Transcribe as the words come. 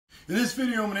In this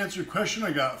video, I'm going to answer a question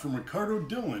I got from Ricardo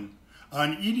Dillon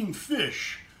on eating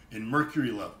fish and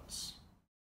mercury levels.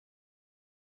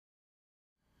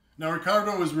 Now,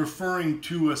 Ricardo is referring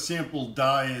to a sample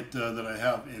diet that I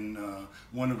have in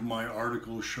one of my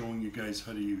articles showing you guys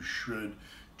how to use shred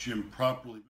JYM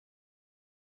properly.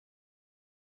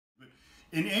 But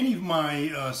in any of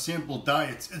my sample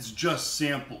diets, it's just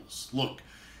samples. Look,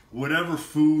 whatever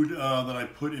food that I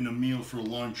put in a meal for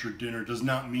lunch or dinner does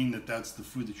not mean that that's the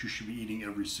food that you should be eating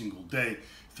every single day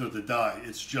throughout the diet.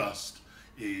 It's just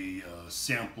a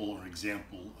sample or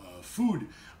example food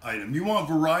item. You want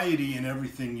variety in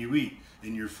everything you eat,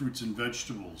 in your fruits and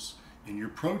vegetables, in your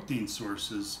protein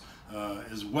sources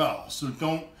as well. So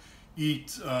don't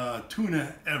eat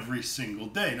tuna every single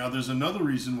day. Now, there's another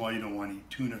reason why you don't want to eat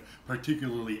tuna,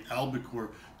 particularly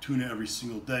albacore tuna, every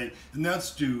single day, and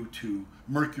that's due to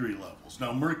mercury levels.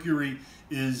 Now, mercury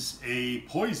is a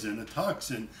poison, a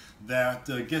toxin that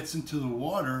gets into the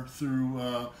water through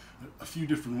a few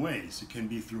different ways. It can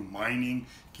be through mining,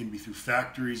 it can be through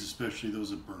factories, especially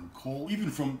those that burn coal, even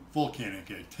from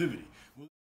volcanic activity.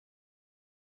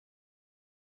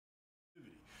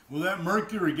 Well, that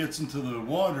mercury gets into the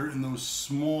water, and those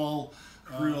small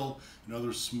krill and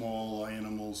other small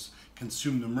animals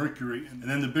consume the mercury, and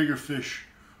then the bigger fish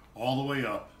all the way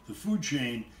up the food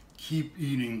chain keep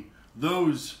eating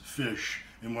those fish,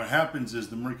 and what happens is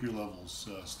the mercury levels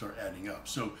start adding up.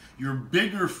 So your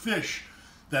bigger fish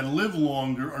that live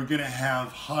longer are going to have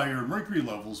higher mercury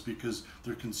levels because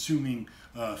they're consuming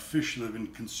fish that have been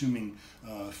consuming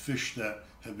fish that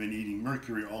have been eating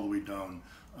mercury all the way down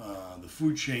the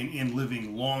food chain and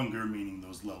living longer, meaning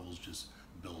those levels just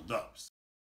build up.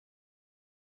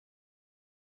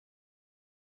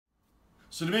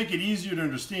 So to make it easier to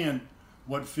understand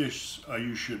what fish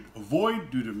you should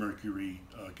avoid due to mercury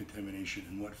contamination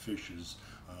and what fish is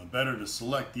better to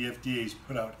select, the FDA has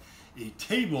put out a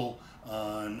table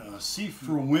on seafood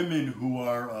for women who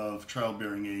are of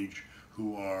childbearing age,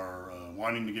 who are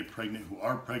wanting to get pregnant, who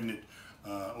are pregnant,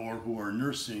 or who are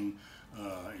nursing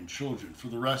in children. For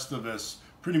the rest of us,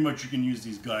 pretty much you can use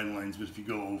these guidelines, but if you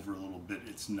go over a little bit,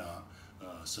 it's not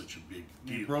such a big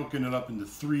deal. We've broken it up into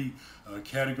three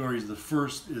categories. The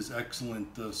first is excellent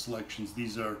selections.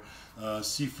 These are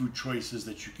seafood choices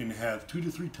that you can have 2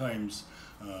 to 3 times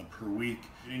per week.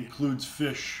 It includes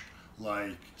fish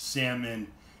like salmon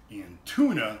and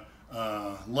tuna,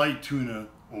 light tuna,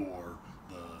 or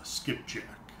the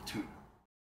skipjack tuna.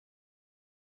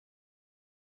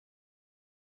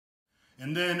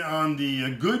 And then on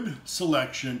the good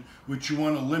selection, which you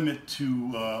want to limit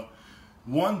to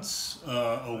once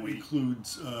a week,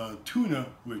 includes tuna,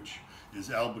 which is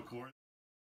albacore.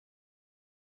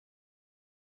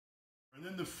 And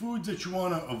then the foods that you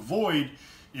want to avoid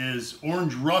is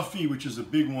orange roughy, which is a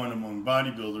big one among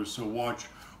bodybuilders, so watch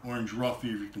orange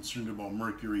roughy if you're concerned about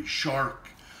mercury. Shark,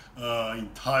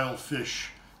 tilefish,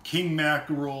 king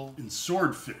mackerel, and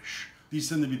swordfish. These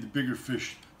tend to be the bigger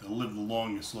fish that live the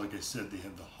longest. So like I said, they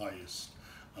have the highest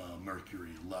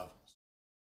mercury levels.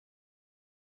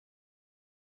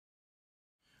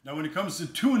 Now when it comes to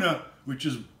tuna, which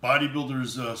is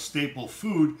bodybuilders' staple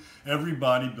food, every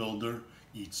bodybuilder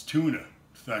eats tuna. In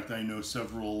fact, I know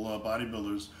several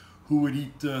bodybuilders who would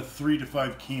eat 3 to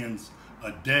 5 cans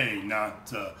a day,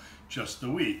 not just a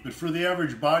week. But for the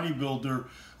average bodybuilder,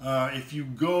 if you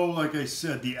go, like I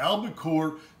said, the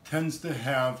albacore tends to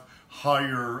have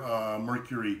higher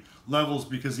mercury levels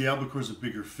because the albacore is a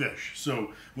bigger fish.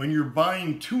 So when you're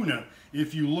buying tuna,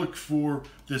 if you look for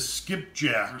the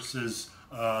skipjack versus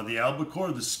the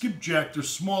albacore, the skipjack, they're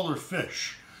smaller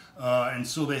fish, and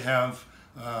so they have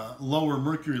lower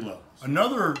mercury levels.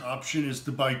 Another option is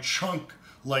to buy chunk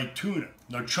light tuna.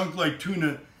 Now, chunk light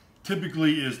tuna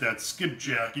typically is that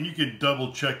skipjack, and you can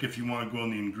double check if you want to go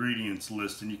on the ingredients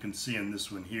list, and you can see on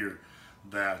this one here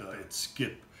that it's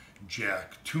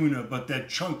skipjack tuna, but that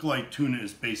chunk light tuna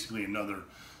is basically another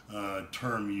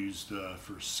term used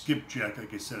for skipjack.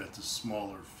 Like I said, it's a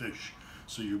smaller fish,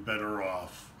 so you're better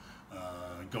off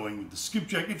going with the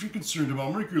skipjack if you're concerned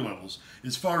about mercury levels.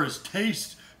 As far as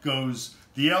taste goes,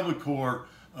 the albacore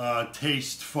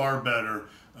tastes far better,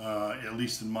 at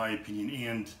least in my opinion,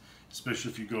 and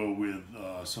especially if you go with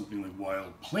something like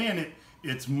Wild Planet,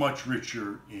 it's much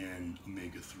richer in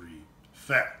omega-3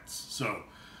 fats. So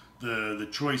the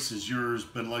choice is yours,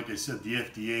 but like I said, the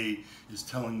FDA is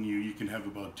telling you can have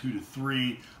about 2 to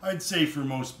 3. I'd say for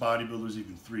most bodybuilders,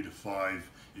 even 3 to 5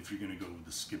 if you're going to go with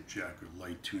the skipjack or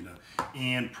light tuna.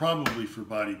 And probably for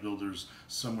bodybuilders,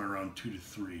 somewhere around 2 to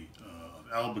 3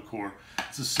 of albacore.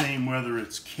 It's the same whether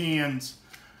it's cans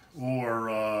or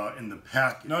in the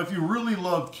pack. Now, if you really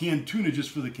love canned tuna just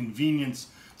for the convenience,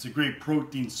 It's a great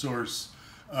protein source,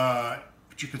 but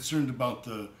you're concerned about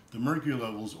the mercury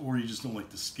levels, or you just don't like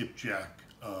the skipjack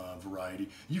variety.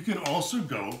 You can also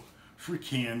go for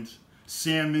canned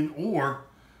salmon or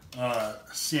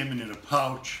salmon in a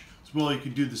pouch. As well, you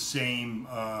could do the same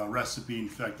recipe. In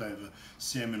fact, I have a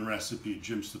salmon recipe at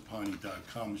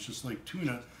jymstepani.com. It's just like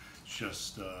tuna,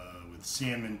 just with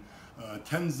salmon.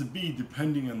 Tends to be,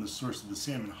 depending on the source of the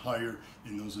salmon, higher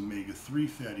in those omega-3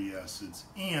 fatty acids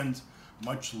and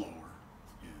much lower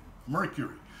in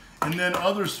mercury. And then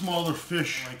other smaller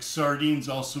fish like sardines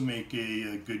also make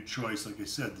a good choice. Like I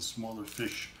said, the smaller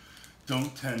fish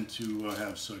don't tend to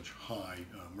have such high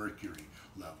mercury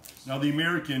levels. Now, the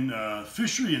American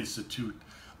Fishery Institute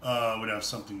would have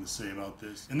something to say about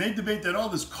this. And they debate that all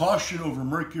this caution over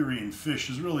mercury in fish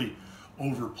is really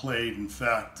overplayed. In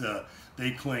fact,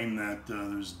 they claim that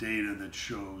there's data that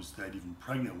shows that even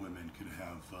pregnant women could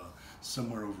have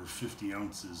somewhere over 50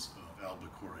 ounces of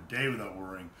albacore a day without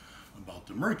worrying about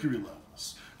the mercury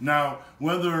levels. Now,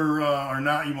 whether or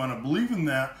not you want to believe in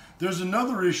that, there's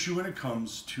another issue when it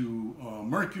comes to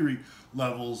mercury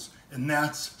levels, and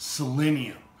that's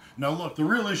selenium. Now look, the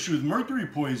real issue with mercury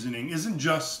poisoning isn't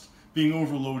just being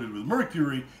overloaded with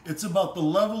mercury, it's about the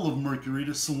level of mercury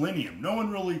to selenium. No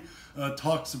one really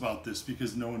talks about this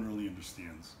because no one really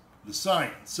understands the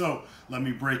science. So let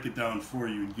me break it down for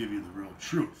you and give you the real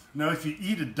truth. Now, if you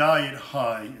eat a diet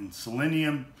high in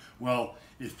selenium, well,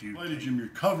 if you VitaGym, you're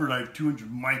covered. I have 200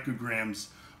 micrograms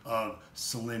of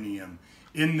selenium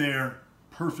in there,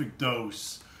 perfect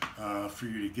dose for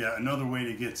you to get. Another way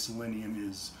to get selenium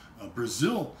is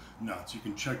Brazil nuts. You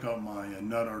can check out my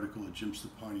nut article at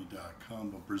jymstepani.com,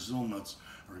 but Brazil nuts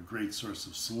are a great source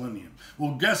of selenium.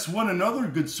 Well, guess what another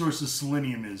good source of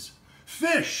selenium is?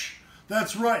 Fish.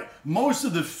 That's right. Most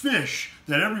of the fish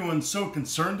that everyone's so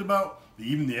concerned about,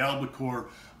 even the albacore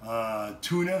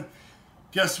tuna,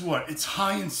 guess what? It's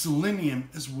high in selenium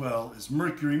as well as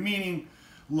mercury, meaning,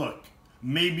 look,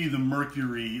 maybe the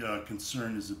mercury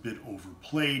concern is a bit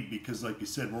overplayed because, like I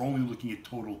said, we're only looking at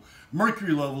total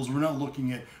mercury levels. We're not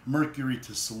looking at mercury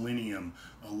to selenium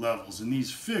levels. And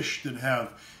these fish that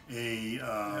have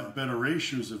have better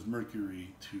ratios of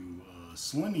mercury to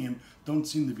selenium don't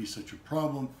seem to be such a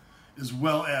problem, as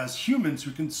well as humans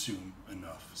who consume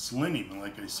enough selenium. And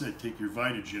like I said, take your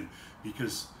VitaGym,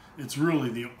 because it's really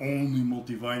the only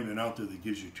multivitamin out there that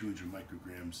gives you 200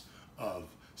 micrograms of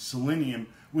selenium,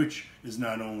 which is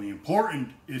not only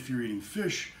important if you're eating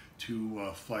fish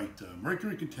to fight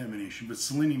mercury contamination, but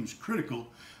selenium is critical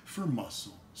for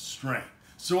muscle strength.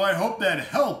 So I hope that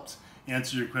helped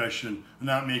answer your question,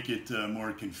 not make it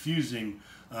more confusing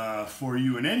for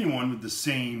you and anyone with the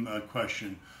same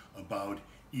question about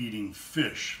eating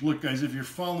fish. Look, guys, if you're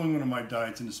following one of my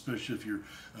diets, and especially if you're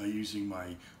using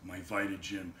my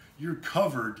VitaGym, you're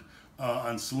covered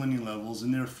on selenium levels,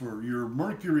 and therefore your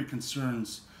mercury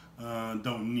concerns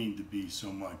don't need to be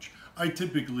so much. I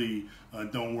typically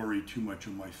don't worry too much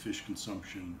on my fish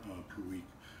consumption per week.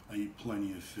 I eat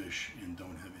plenty of fish and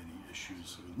don't have any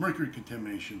issues with mercury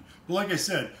contamination. But like I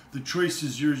said, the choice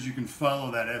is yours. You can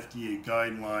follow that FDA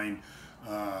guideline.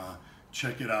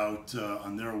 Check it out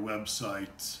on their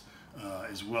website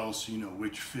as well, so you know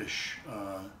which fish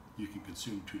you can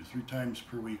consume 2 to 3 times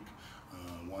per week,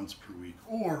 once per week,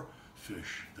 or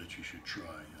fish that you should try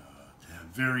to have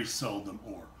very seldom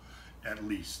or at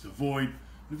least avoid.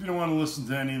 If you don't want to listen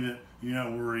to any of it, you're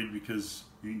not worried because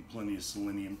you eat plenty of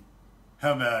selenium,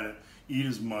 have at it. Eat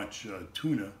as much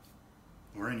tuna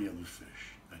or any other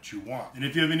fish that you want. And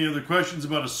if you have any other questions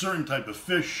about a certain type of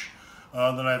fish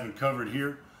that I haven't covered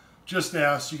here, just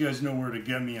ask. You guys know where to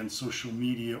get me on social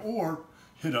media, or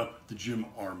hit up the JYM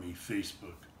Army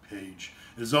Facebook page.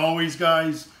 As always,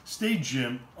 guys, stay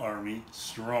JYM Army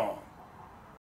strong.